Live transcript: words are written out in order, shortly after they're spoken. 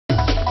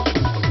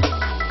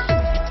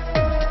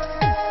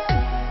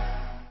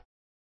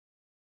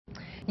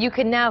You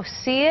can now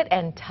see it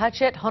and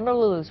touch it.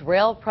 Honolulu's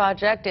rail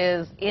project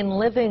is in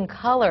living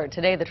color.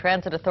 Today, the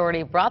Transit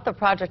Authority brought the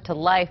project to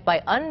life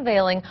by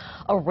unveiling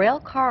a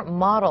railcar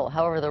model.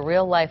 However, the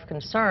real-life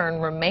concern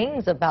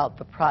remains about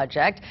the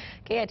project.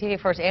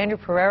 KITV4's Andrew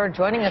Pereira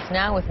joining us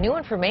now with new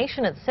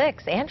information at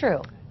 6. Andrew.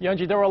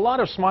 Yunji, there were a lot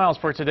of smiles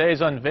for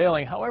today's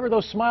unveiling. However,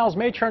 those smiles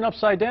may turn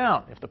upside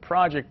down if the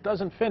project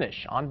doesn't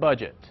finish on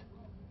budget.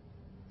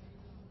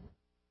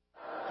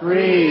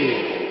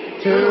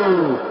 3, 2,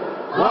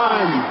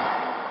 1.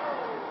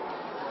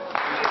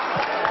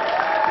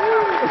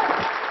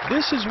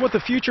 This is what the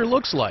future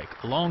looks like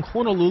along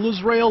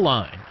Honolulu's rail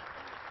line.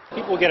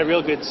 People will get a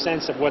real good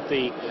sense of what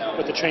the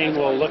train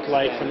will look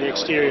like from the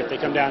exterior if they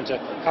come down to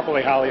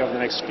Kapolei over the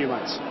next few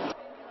months.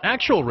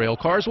 Actual rail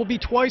cars will be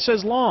twice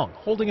as long,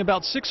 holding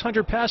about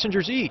 600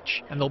 passengers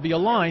each, and they'll be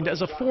aligned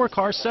as a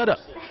 4-car setup.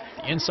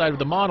 The inside of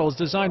the model is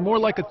designed more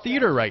like a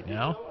theater right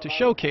now to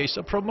showcase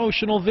a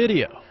promotional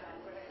video.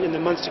 In the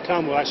months to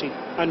come, we'll actually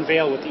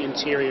unveil what the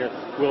interior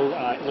will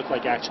look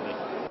like actually.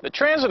 The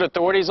Transit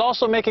Authority is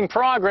also making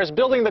progress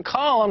building the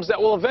columns that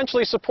will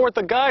eventually support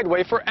the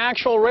guideway for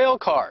actual rail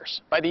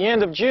cars. By the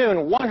end of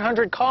June,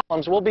 100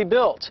 columns will be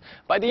built.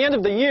 By the end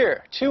of the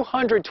year,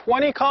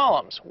 220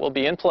 columns will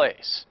be in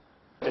place.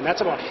 And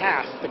that's about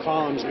half the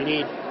columns we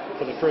need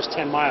for the first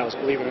 10 miles,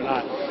 believe it or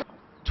not.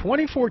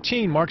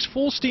 2014 marks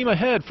full steam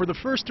ahead for the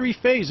first 3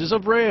 phases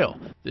of rail.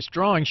 This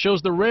drawing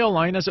shows the rail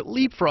line as it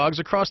leapfrogs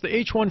across the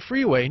H1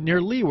 freeway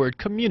near Leeward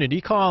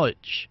Community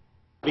College.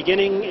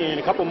 Beginning in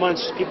a couple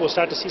months, people will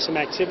start to see some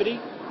activity,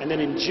 and then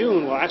in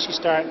June we'll actually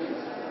start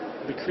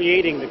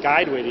recreating the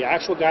guideway. The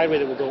actual guideway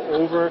that will go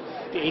over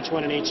the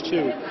H1 and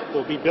H2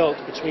 will be built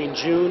between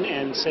June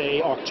and,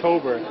 say,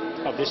 October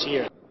of this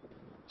year.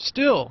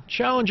 Still,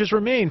 challenges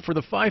remain for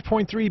the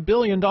 $5.3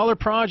 billion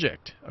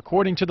project.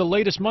 According to the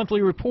latest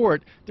monthly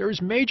report, there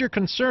is major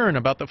concern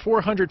about the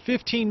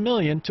 $415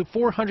 million to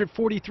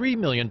 $443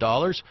 million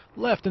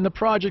left in the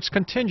project's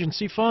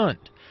contingency fund.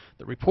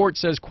 The report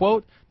says,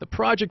 quote, "The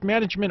Project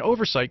Management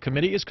Oversight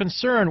Committee is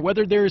concerned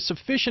whether there is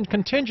sufficient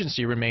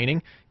contingency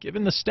remaining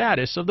given the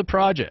status of the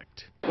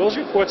project." Those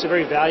reports are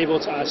very valuable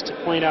to us to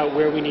point out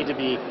where we need to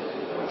be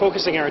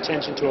focusing our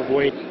attention to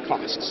avoid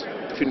costs.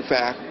 If in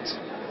fact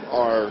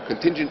our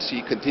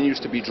contingency continues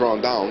to be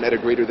drawn down at a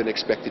greater than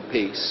expected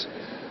pace,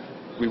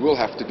 we will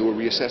have to do a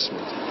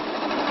reassessment.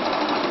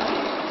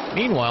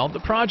 Meanwhile, the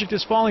project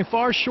is falling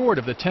far short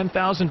of the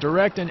 10,000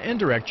 direct and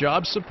indirect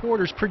jobs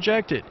supporters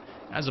projected.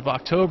 As of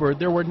October,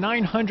 there were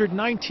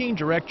 919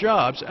 direct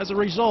jobs as a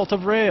result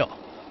of rail.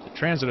 The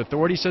Transit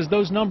Authority says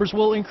those numbers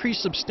will increase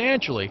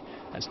substantially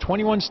as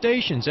 21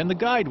 stations and the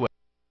guideway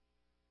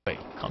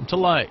come to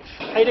life.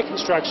 Height of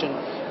construction,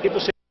 people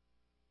should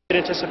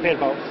anticipate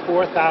about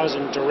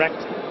 4,000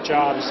 direct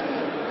jobs,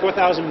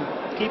 4,000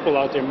 people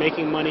out there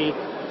making money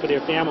for their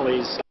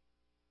families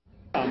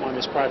on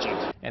this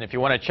project. And if you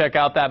want to check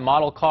out that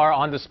model car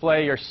on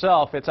display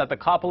yourself, it's at the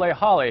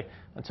Kapolei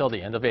until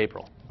the end of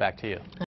April. Back to you.